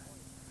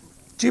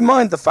 Do you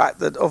mind the fact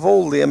that of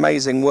all the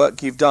amazing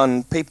work you've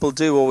done, people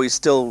do always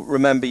still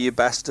remember you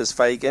best as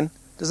Fagin?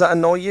 Does that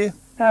annoy you?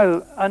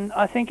 No, and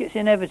I think it's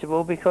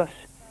inevitable because,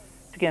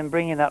 again,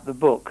 bringing up the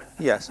book.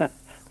 Yes.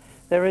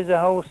 There is a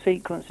whole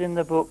sequence in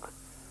the book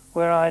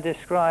where I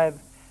describe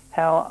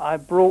how I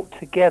brought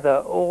together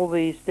all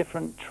these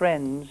different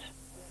trends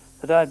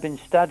that I'd been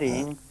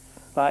studying,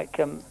 like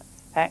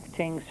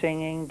acting,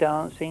 singing,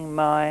 dancing,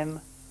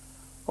 mime,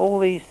 all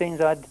these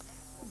things I'd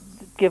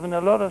given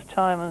a lot of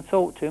time and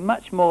thought to,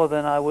 much more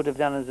than I would have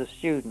done as a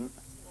student.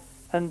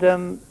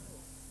 And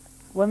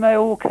when they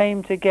all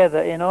came together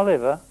in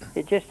Oliver,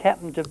 it just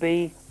happened to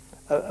be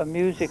a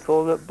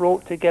musical that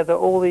brought together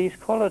all these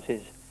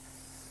qualities.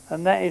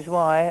 And that is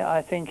why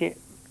I think it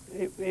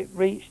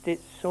reached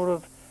its sort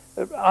of...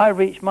 I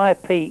reached my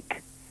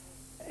peak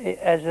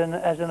as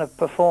a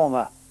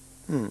performer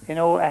in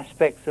all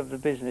aspects of the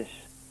business.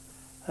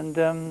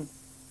 And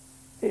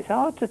it's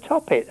hard to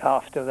top it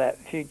after that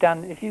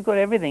if you've got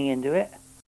everything into it.